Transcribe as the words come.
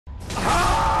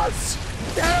Boss!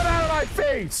 Get him out of my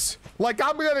face! Like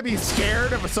I'm gonna be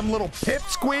scared of some little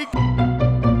pipsqueak.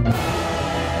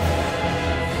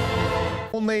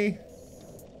 Only...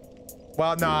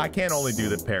 Well, no, I can't only do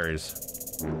the parries.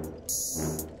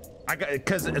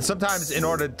 Because sometimes in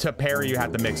order to parry, you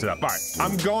have to mix it up. All right,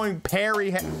 I'm going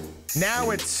parry. Now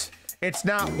it's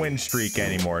not win streak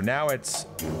anymore. Now it's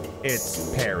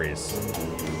parries.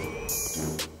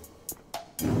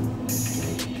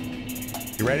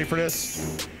 You ready for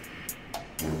this?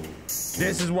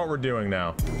 This is what we're doing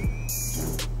now.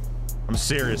 I'm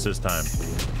serious this time.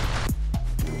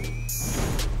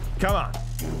 Come on.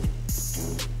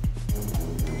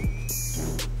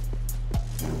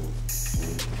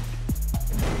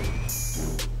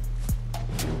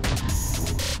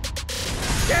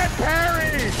 Get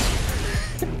parried!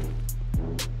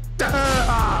 Get him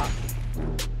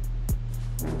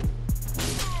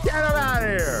out of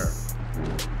here!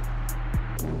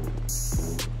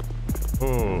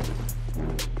 Ooh.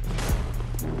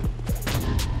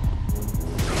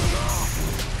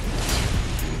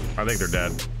 I think they're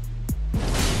dead.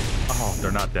 Oh,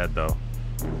 they're not dead though.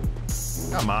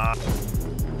 Come on.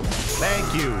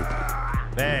 Thank you.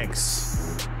 Thanks.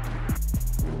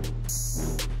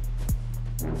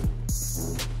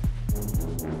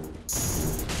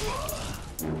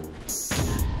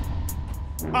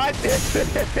 I did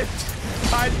it!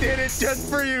 I did it just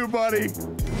for you, buddy.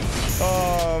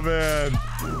 Oh, man.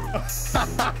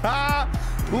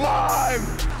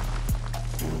 Live!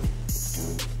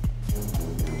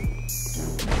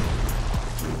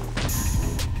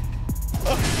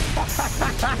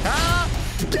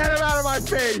 Get him out of my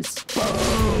face!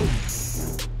 Boom!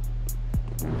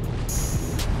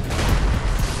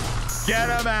 Get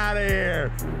him out of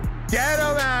here! Get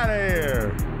him out of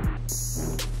here!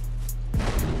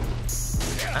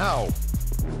 Ow.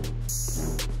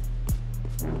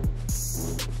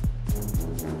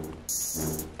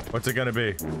 What's it gonna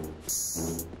be?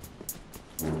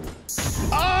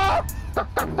 Oh! The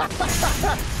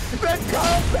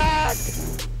comeback!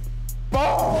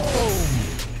 Boom!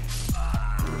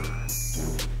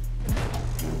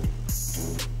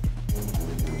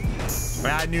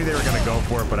 I knew they were gonna go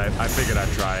for it, but I figured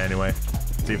I'd try anyway.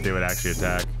 See if they would actually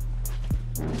attack.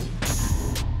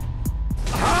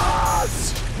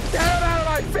 Get him out of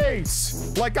my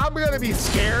face! Like I'm gonna be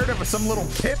scared of some little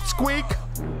pipsqueak?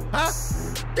 Huh?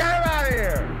 Get him out of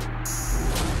here!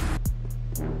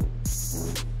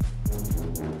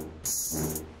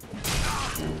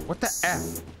 What the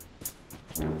F?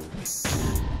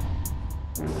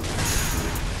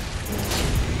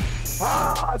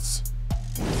 Boss!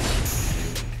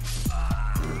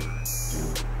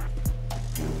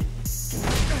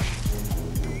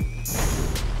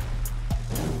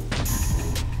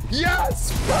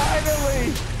 Yes,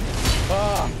 finally!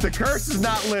 The curse is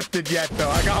not lifted yet, though.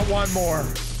 I got one more.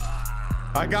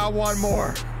 I got one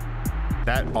more.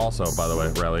 That also, by the way,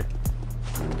 Relly.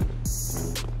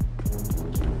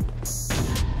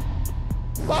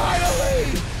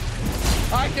 Finally!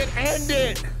 I can end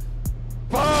it!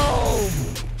 Boom!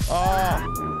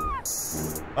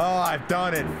 Oh, I've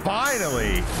done it.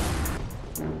 Finally!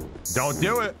 Don't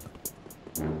do it.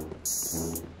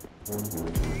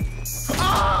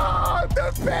 Ah,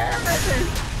 the Parry!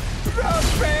 The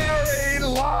Parry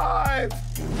live!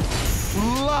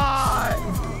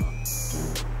 Live!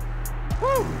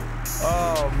 Woo!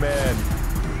 Oh, man.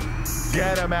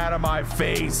 Get him out of my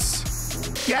face.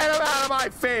 Get him out of my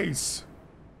face.